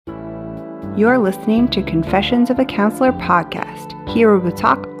You're listening to Confessions of a Counselor podcast. Here we will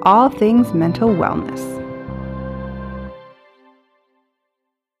talk all things mental wellness.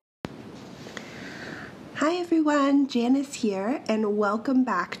 Hi everyone, Janice here, and welcome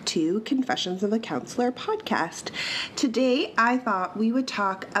back to Confessions of a Counselor podcast. Today I thought we would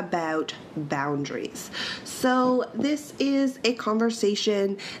talk about boundaries. So this is a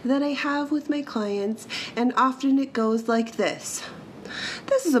conversation that I have with my clients, and often it goes like this.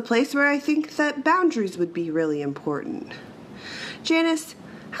 This is a place where I think that boundaries would be really important. Janice,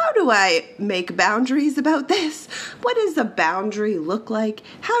 how do I make boundaries about this? What does a boundary look like?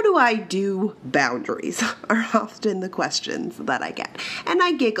 How do I do boundaries are often the questions that I get. And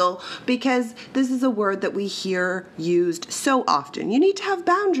I giggle because this is a word that we hear used so often. You need to have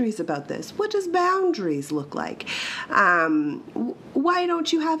boundaries about this. What does boundaries look like? Why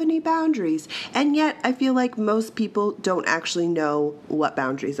don't you have any boundaries? And yet I feel like most people don't actually know what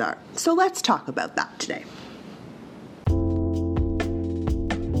boundaries are. So let's talk about that today.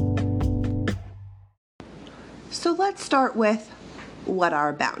 So let's start with what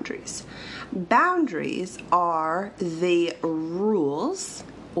are boundaries? Boundaries are the rules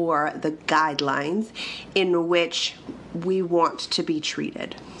or the guidelines in which we want to be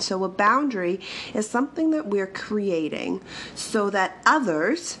treated. So a boundary is something that we're creating so that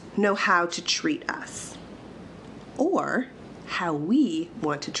others know how to treat us or how we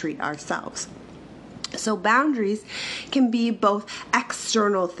want to treat ourselves. So boundaries can be both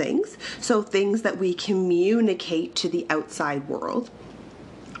external things, so things that we communicate to the outside world,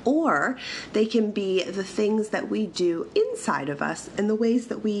 or they can be the things that we do inside of us and the ways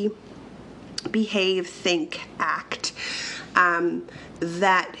that we behave, think, act,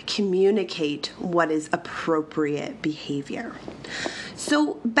 that communicate what is appropriate behavior.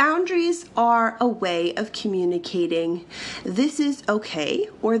 So boundaries are a way of communicating this is okay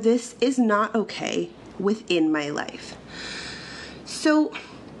or this is not okay within my life. So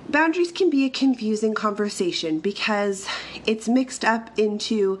boundaries can be a confusing conversation because it's mixed up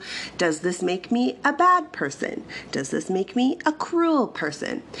into, does this make me a bad person? Does this make me a cruel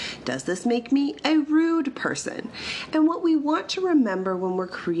person? Does this make me a rude person? And what we want to remember when we're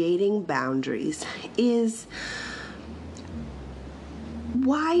creating boundaries is,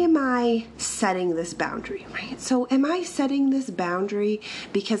 why am I setting this boundary, right? So am I setting this boundary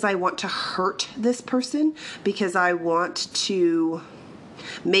because I want to hurt this person? Because I want to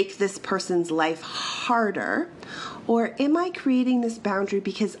make this person's life harder? Or am I creating this boundary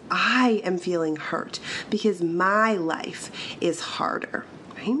because I am feeling hurt? Because my life is harder?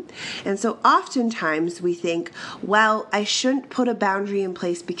 Right? And so oftentimes we think, well, I shouldn't put a boundary in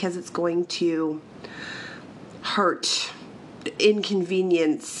place because it's going to hurt,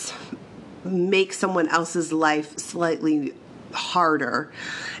 inconvenience, make someone else's life slightly harder,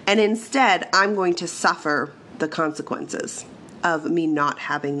 and instead I'm going to suffer the consequences of me not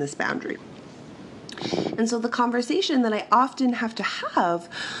having this boundary. And so the conversation that I often have to have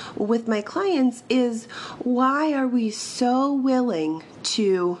with my clients is, why are we so willing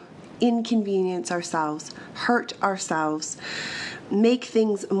to inconvenience ourselves, hurt ourselves, make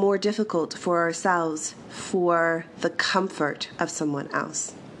things more difficult for ourselves for the comfort of someone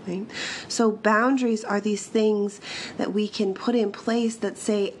else? Right? So boundaries are these things that we can put in place that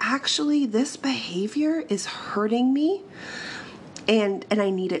say, actually, this behavior is hurting me and I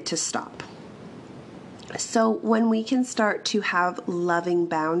need it to stop. So when we can start to have loving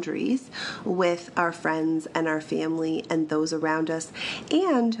boundaries with our friends and our family and those around us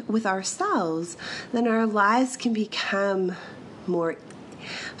and with ourselves, then our lives can become more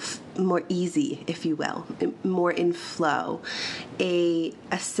easy, if you will, more in flow, a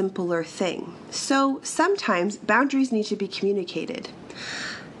simpler thing. So sometimes boundaries need to be communicated.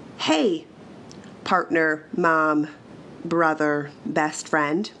 Hey, partner, mom, brother, best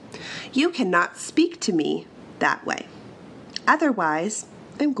friend, you cannot speak to me that way. Otherwise,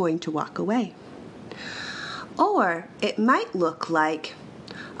 I'm going to walk away. Or it might look like,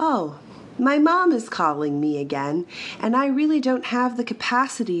 oh, my mom is calling me again, and I really don't have the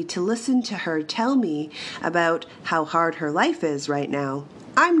capacity to listen to her tell me about how hard her life is right now.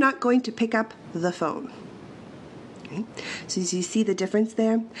 I'm not going to pick up the phone. Okay. So you see the difference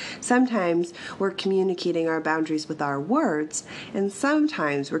there? Sometimes we're communicating our boundaries with our words, and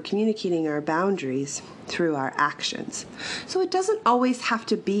sometimes we're communicating our boundaries through our actions. So it doesn't always have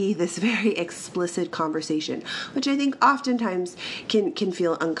to be this very explicit conversation, which I think oftentimes can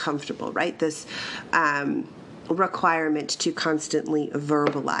feel uncomfortable, right? This requirement to constantly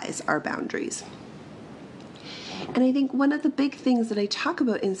verbalize our boundaries. And I think one of the big things that I talk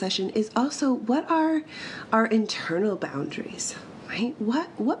about in session is also, what are our internal boundaries, right?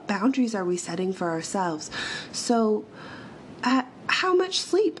 What boundaries are we setting for ourselves? So how much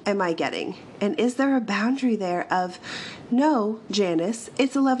sleep am I getting? And is there a boundary there of, no, Janice,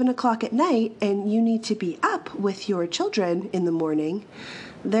 it's 11 o'clock at night and you need to be up with your children in the morning.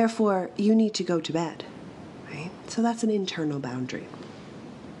 Therefore, you need to go to bed, right? So that's an internal boundary.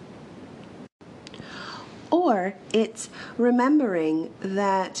 Or it's remembering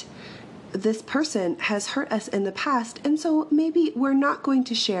that this person has hurt us in the past, and so maybe we're not going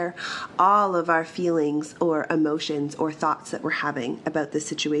to share all of our feelings or emotions or thoughts that we're having about this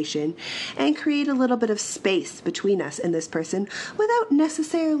situation, and create a little bit of space between us and this person without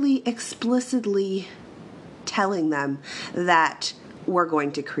necessarily explicitly telling them that we're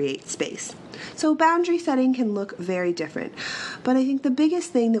going to create space. So boundary setting can look very different, but I think the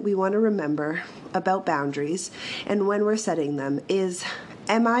biggest thing that we want to remember about boundaries and when we're setting them is,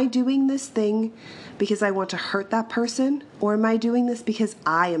 am I doing this thing because I want to hurt that person, or am I doing this because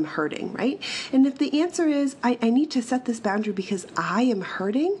I am hurting, right? And if the answer is, I need to set this boundary because I am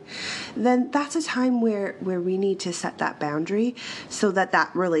hurting, then that's a time where we need to set that boundary so that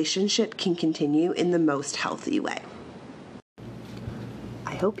that relationship can continue in the most healthy way.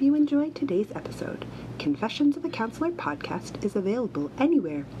 I hope you enjoyed today's episode. Confessions of a Counselor podcast is available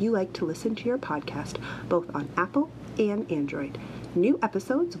anywhere you like to listen to your podcast, both on Apple and Android. New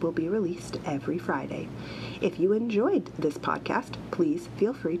episodes will be released every Friday. If you enjoyed this podcast, please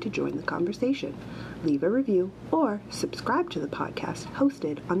feel free to join the conversation. Leave a review or subscribe to the podcast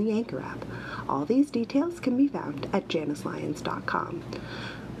hosted on the Anchor app. All these details can be found at janicelyons.com.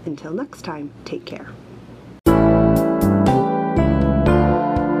 Until next time, take care.